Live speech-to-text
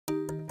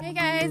Hey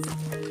guys,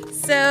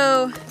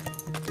 so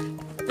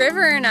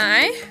River and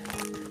I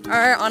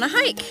are on a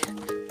hike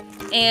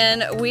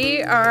and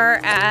we are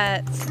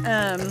at,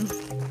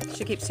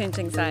 she keeps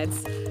changing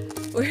sides.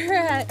 We're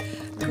at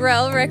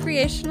Grelle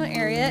Recreational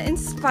area in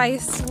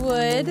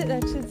Spicewood,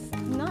 which is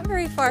not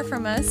very far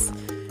from us,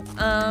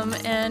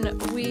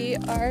 and we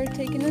are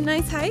taking a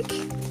nice hike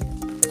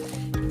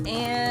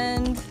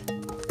and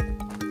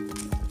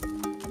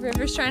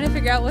River's trying to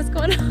figure out what's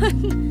going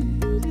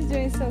on. She's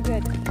doing so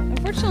good.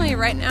 Unfortunately,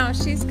 right now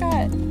she's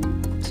got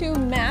two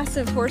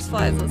massive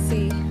horseflies. Let's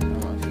see. I don't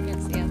know if you can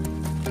see them.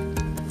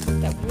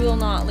 That will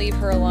not leave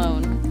her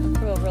alone. I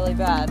feel really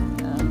bad.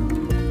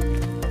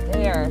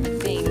 They are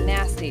being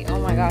nasty. Oh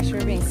my gosh,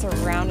 we're being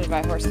surrounded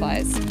by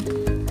horseflies.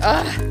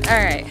 Ugh.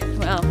 All right.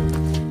 Well,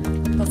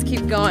 let's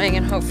keep going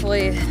and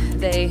hopefully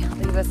they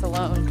leave us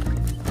alone.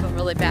 I feel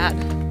really bad.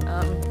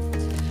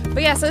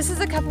 But yeah, so this is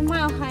a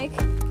couple-mile hike.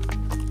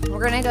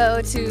 We're gonna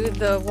go to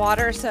the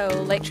water, so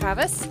Lake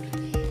Travis,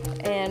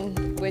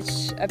 and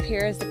which up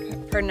here is the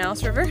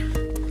Pedernales River.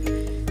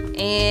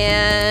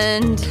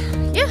 And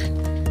yeah,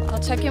 I'll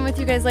check in with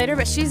you guys later,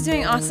 but she's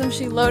doing awesome.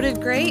 She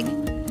loaded great,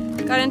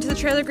 got into the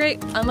trailer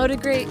great,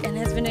 unloaded great, and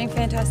has been doing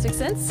fantastic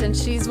since. And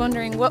she's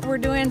wondering what we're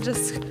doing,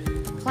 just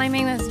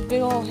climbing this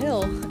big old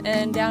hill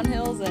and down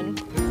hills and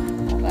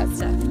all that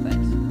stuff. But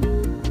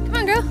come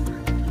on, girl,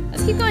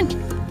 let's keep going.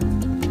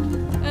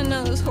 I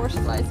know those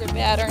horseflies are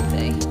bad, aren't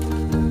they?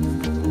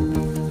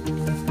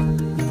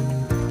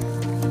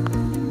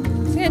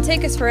 It's gonna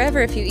take us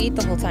forever if you eat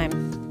the whole time.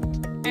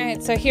 All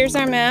right, so here's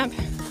our map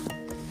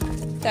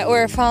that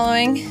we're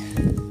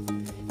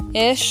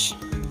following-ish.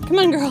 Come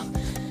on, girl.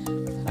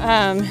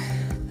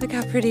 Look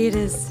how pretty it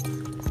is.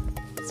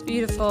 It's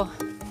beautiful.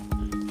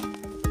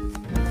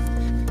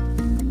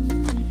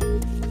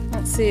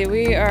 Let's see,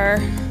 we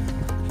are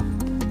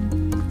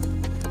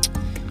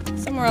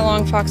somewhere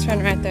along Fox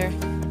Run right there.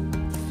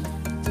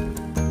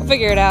 We'll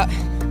figure it out.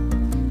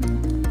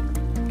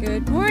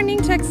 Good morning,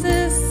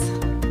 Texas.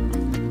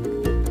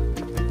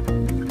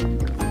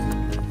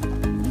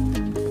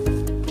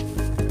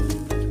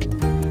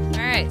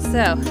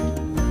 So,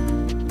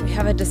 we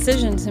have a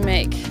decision to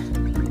make.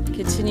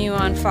 Continue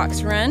on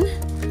Fox Run,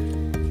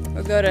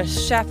 or go to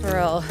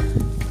Chaparral, I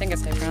think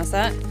that's how you pronounce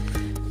that,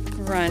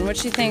 Run. What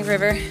do you think,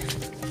 River?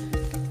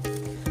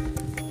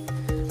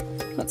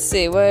 Let's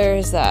see, where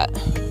is that?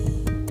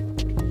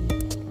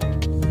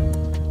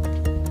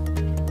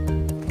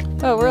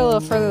 Oh, we're a little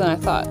further than I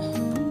thought.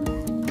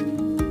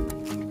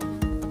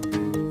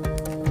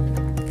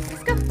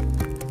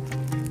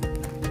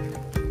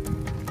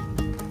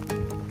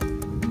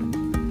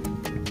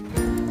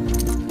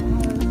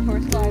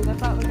 I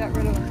thought we got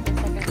rid of them for a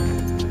second.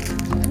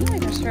 I'm not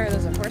even sure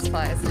those are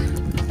horseflies.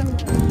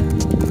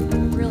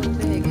 Some really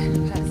big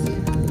pest.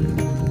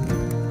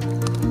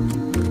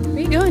 Where are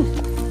you going?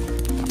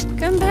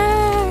 Come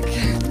back!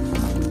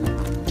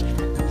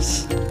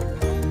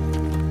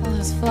 All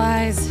those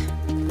flies.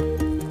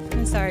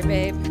 I'm sorry,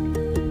 babe.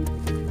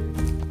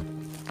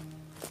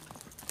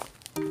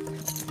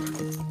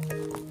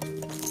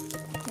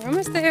 We're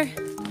almost there.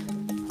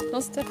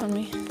 Don't step on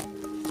me.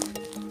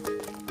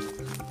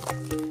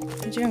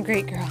 You're doing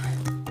great, girl.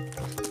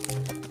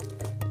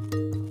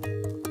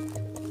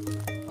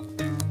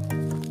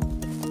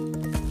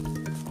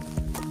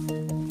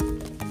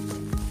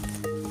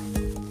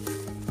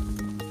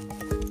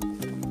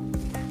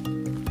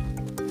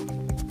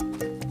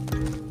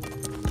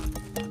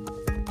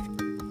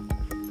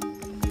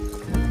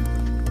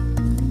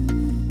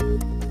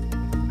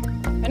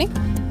 Ready?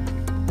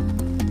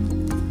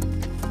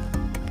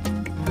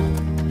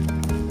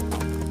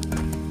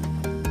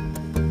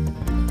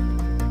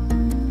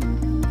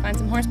 Find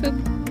some horse poop.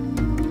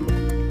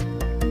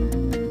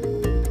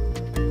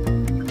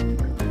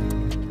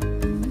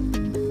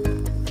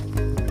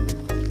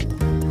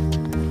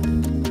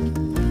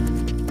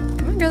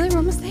 Come on, girlie, we're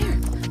almost there.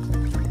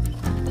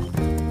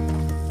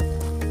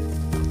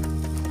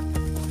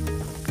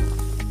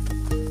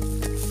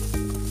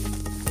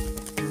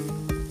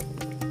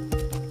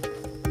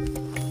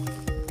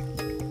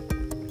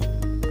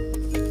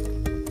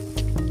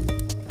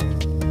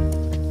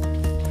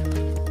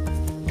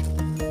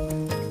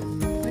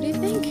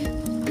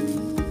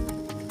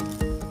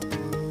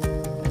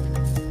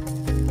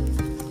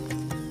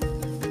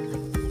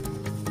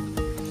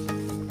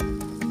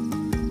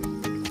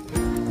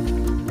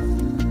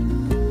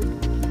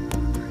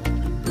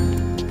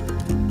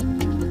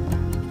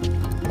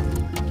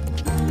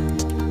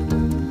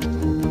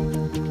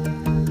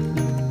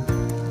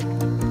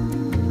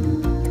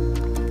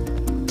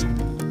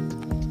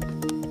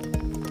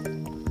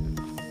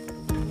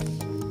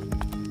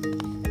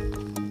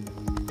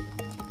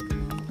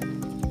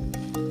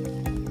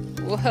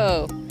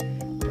 Whoa,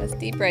 that's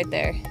deep right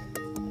there.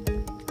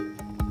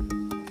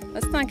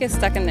 Let's not get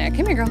stuck in there.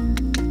 Come here, girl.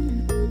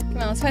 Come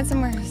on, let's find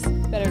somewhere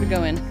better to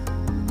go in.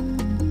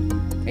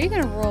 Are you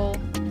gonna roll?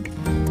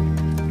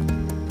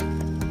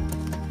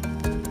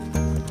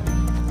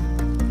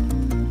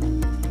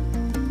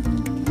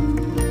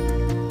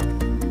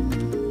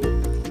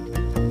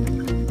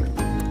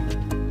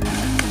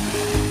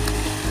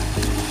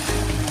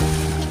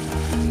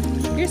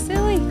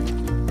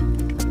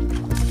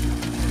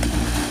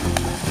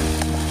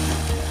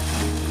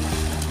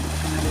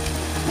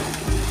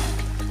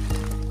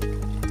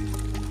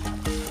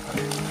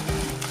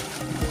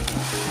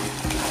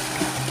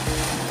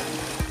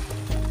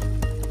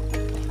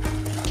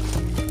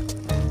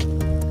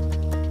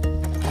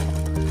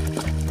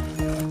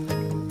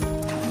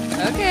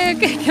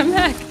 Okay, come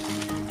back.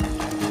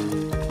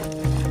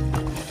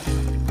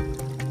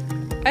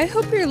 I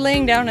hope you're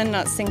laying down and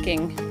not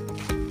sinking.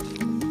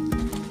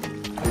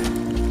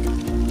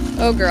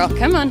 Oh girl,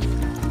 come on.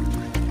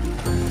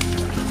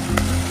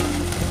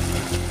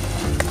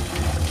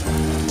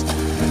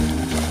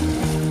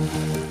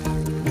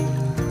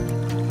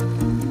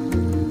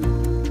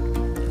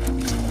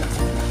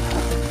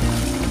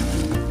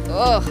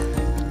 Oh.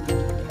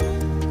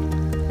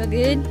 Feel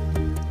good?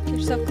 Get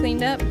yourself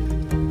cleaned up?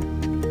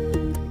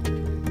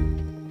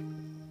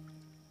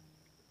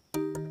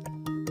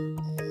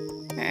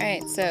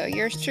 Alright, so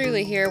yours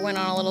truly here went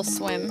on a little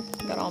swim,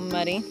 got all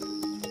muddy,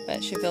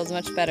 but she feels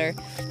much better.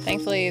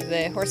 Thankfully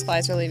the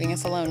horseflies are leaving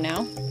us alone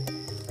now.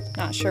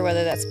 Not sure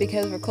whether that's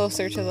because we're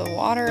closer to the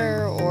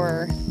water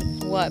or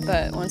what,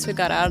 but once we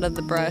got out of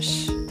the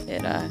brush,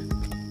 it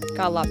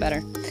got a lot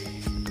better.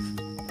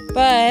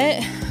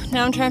 But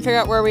now I'm trying to figure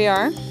out where we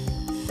are.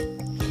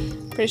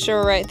 Pretty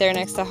sure we're right there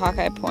next to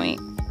Hawkeye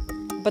Point.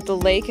 But the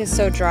lake is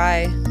so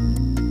dry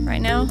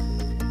right now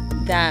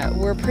that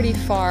we're pretty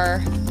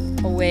far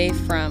away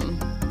from,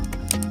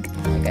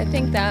 like, I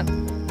think that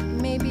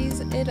maybe is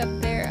it up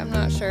there. I'm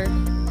not sure.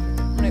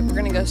 We're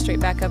gonna go straight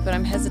back up, but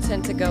I'm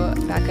hesitant to go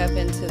back up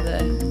into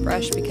the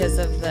brush because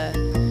of the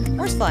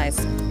horseflies.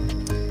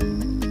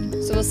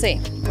 So we'll see.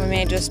 We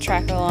may just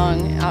track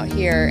along out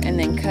here and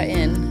then cut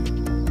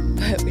in,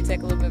 but we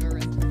take a little bit of a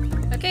risk.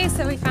 Okay,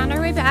 so we found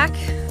our way back.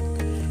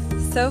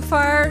 So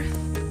far,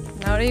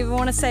 I don't even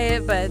want to say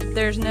it, but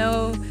there's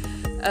no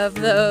of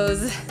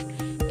those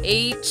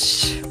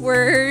H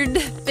word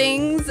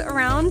things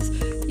around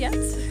yet.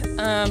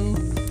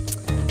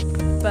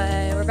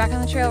 But we're back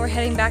on the trail. We're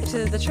heading back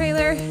to the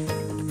trailer,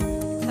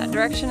 that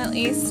direction at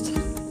least.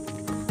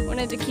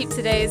 Wanted to keep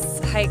today's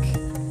hike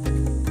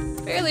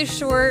fairly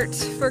short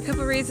for a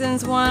couple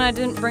reasons. One, I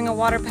didn't bring a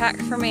water pack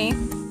for me.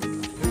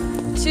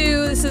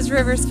 Two, this is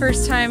River's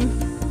first time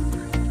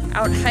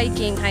out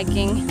hiking.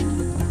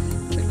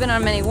 We've been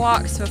on many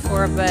walks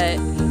before, but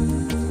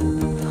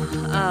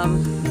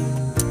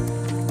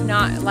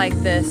not like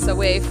this,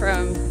 away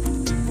from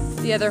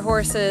the other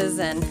horses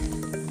and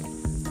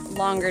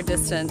longer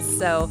distance.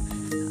 So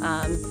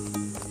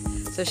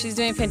she's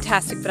doing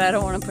fantastic, but I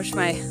don't want to push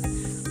my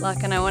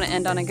luck and I want to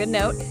end on a good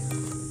note.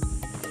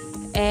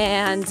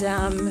 And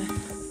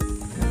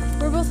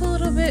we're both a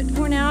little bit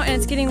worn out and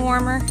it's getting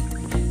warmer.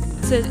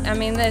 So, I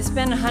mean, it's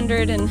been in the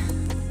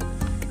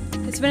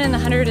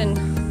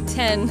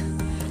 110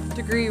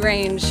 degree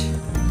range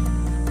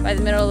by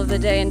the middle of the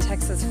day in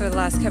Texas for the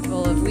last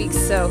couple of weeks.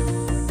 So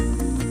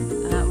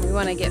we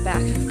want to get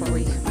back before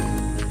we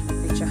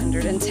reach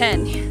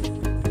 110.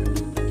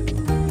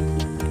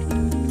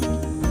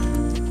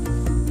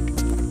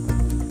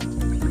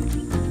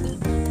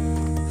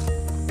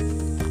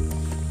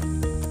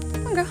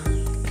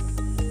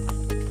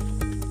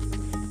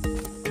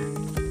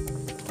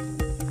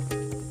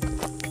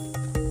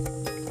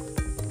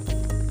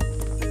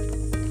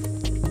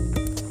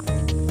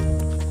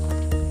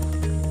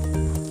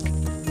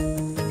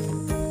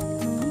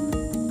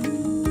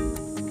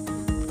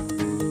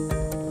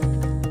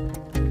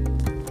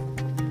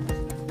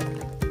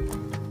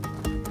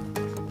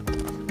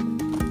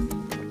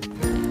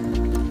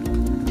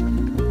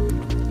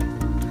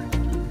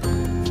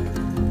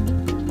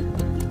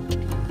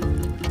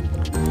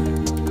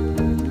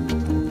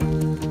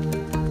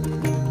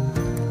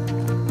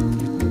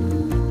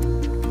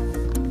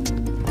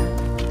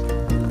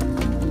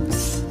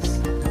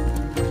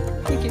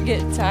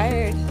 Get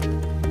tired.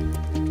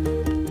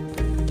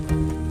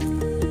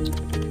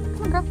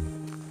 Come on, girl.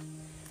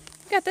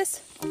 You got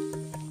this.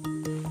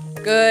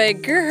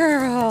 Good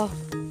girl.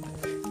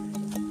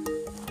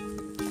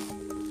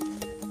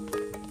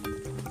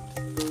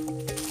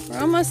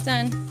 We're almost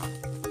done.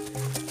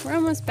 We're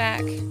almost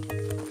back.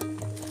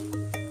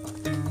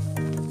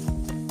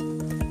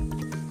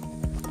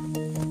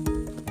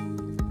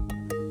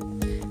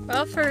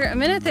 Well, for a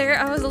minute there,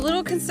 I was a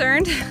little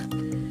concerned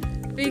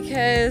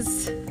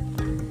because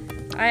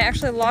I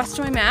actually lost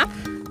my map,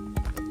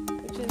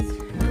 which is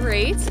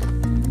great.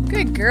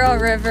 Good girl,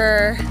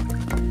 River.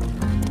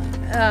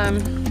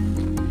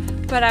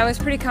 But I was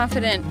pretty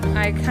confident.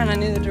 I kind of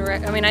knew the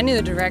I knew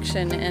the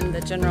direction and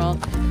the general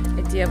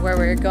idea of where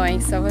we were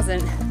going, so I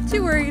wasn't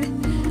too worried.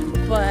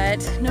 But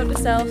note to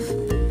self,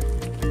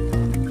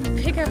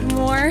 pick up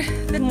more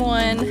than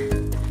one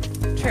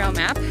trail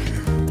map,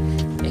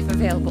 if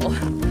available,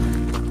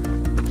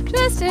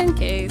 just in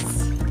case.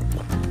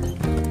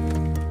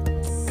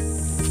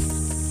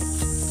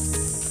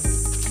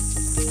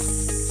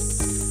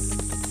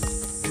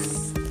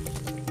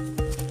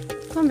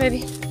 Come on,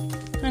 baby.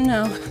 I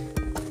know.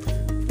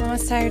 I'm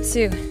almost tired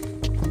too.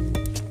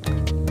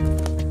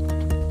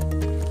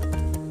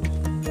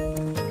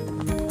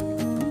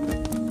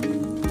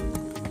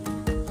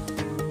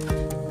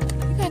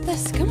 You got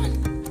this. Come on.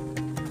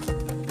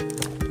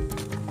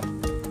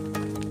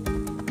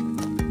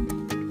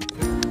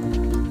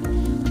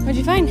 What'd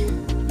you find?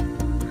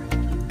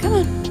 Come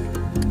on.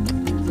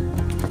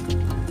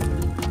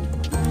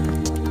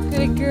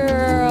 Good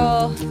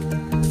girl.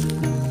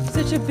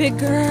 Such such a big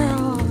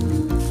girl.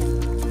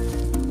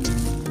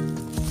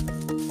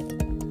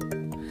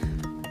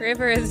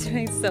 River is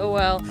doing so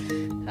well.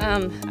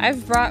 I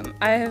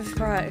have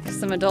brought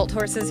some adult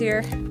horses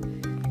here,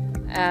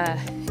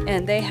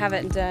 and they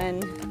haven't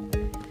done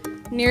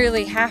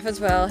nearly half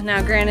as well.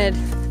 Now, granted,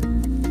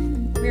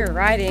 we were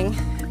riding,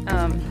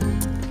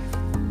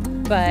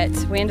 but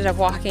we ended up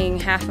walking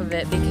half of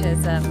it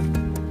because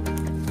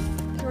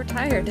they were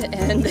tired,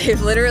 and they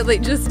literally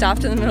just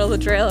stopped in the middle of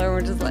the trail, and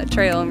we're just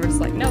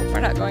like, nope, we're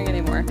not going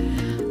anymore.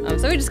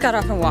 So we just got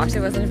off and walked.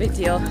 It wasn't a big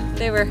deal.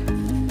 They were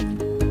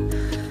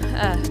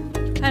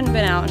hadn't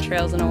been out on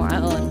trails in a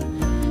while,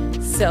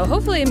 and so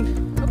hopefully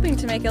I'm hoping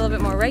to make it a little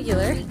bit more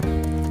regular.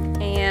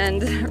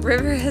 And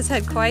River has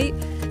had quite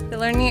the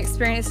learning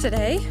experience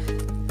today.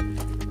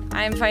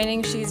 I'm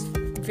finding she's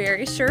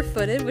very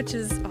sure-footed, which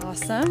is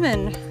awesome,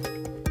 and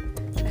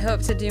I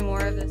hope to do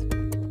more of this.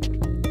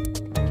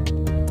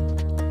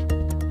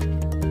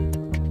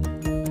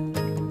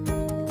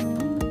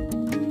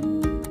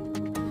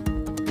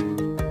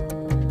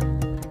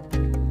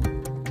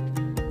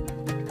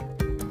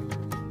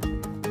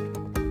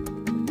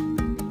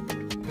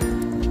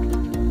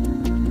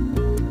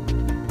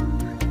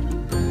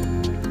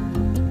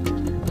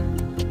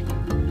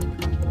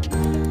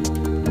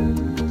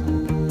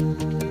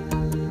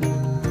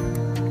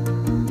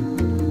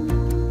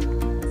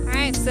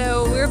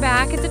 So we're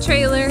back at the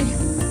trailer.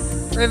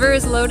 River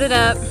is loaded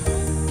up.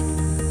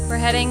 We're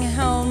heading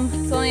home.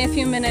 It's only a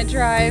few minute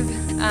drive.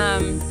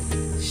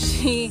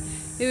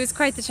 It was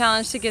quite the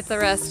challenge to get the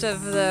rest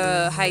of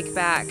the hike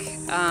back.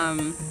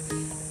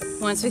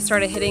 Once we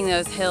started hitting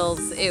those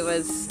hills, it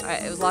was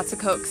lots of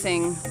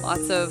coaxing,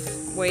 lots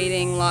of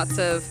waiting, lots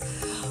of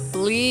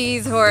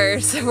please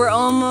horse, we're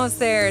almost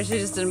there. She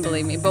just didn't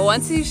believe me. But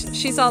once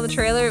she saw the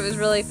trailer, it was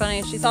really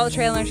funny. She saw the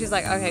trailer and she's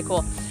like, okay,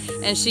 cool.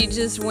 And she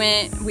just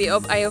went,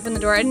 I opened the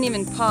door, I didn't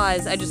even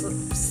pause, I just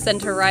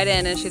sent her right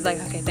in, and she's like,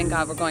 okay, thank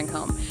God we're going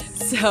home.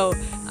 So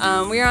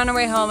we are on our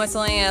way home. It's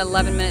only an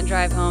 11-minute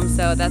drive home,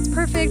 so that's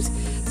perfect.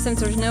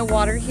 Since there's no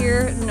water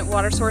here, no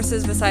water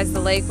sources besides the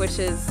lake, which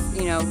is,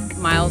 you know,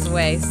 miles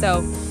away. So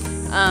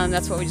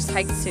that's what we just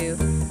hiked to.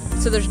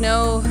 So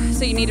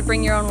so you need to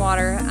bring your own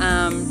water.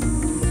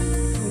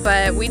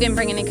 But we didn't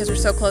bring any because we're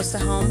so close to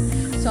home.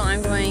 So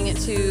I'm going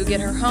to get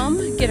her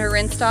home, get her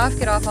rinsed off,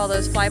 get off all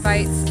those fly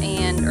bites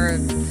or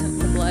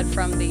the blood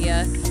from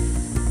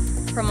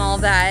from all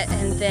that,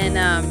 and then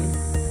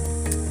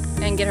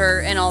and get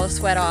her and all the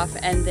sweat off,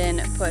 and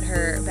then put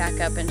her back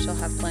up, and she'll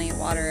have plenty of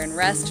water and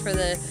rest for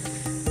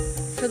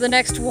the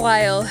next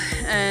while.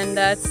 And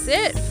that's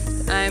it.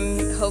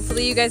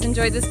 Hopefully you guys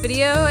enjoyed this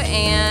video,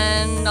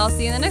 and I'll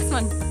see you in the next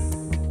one.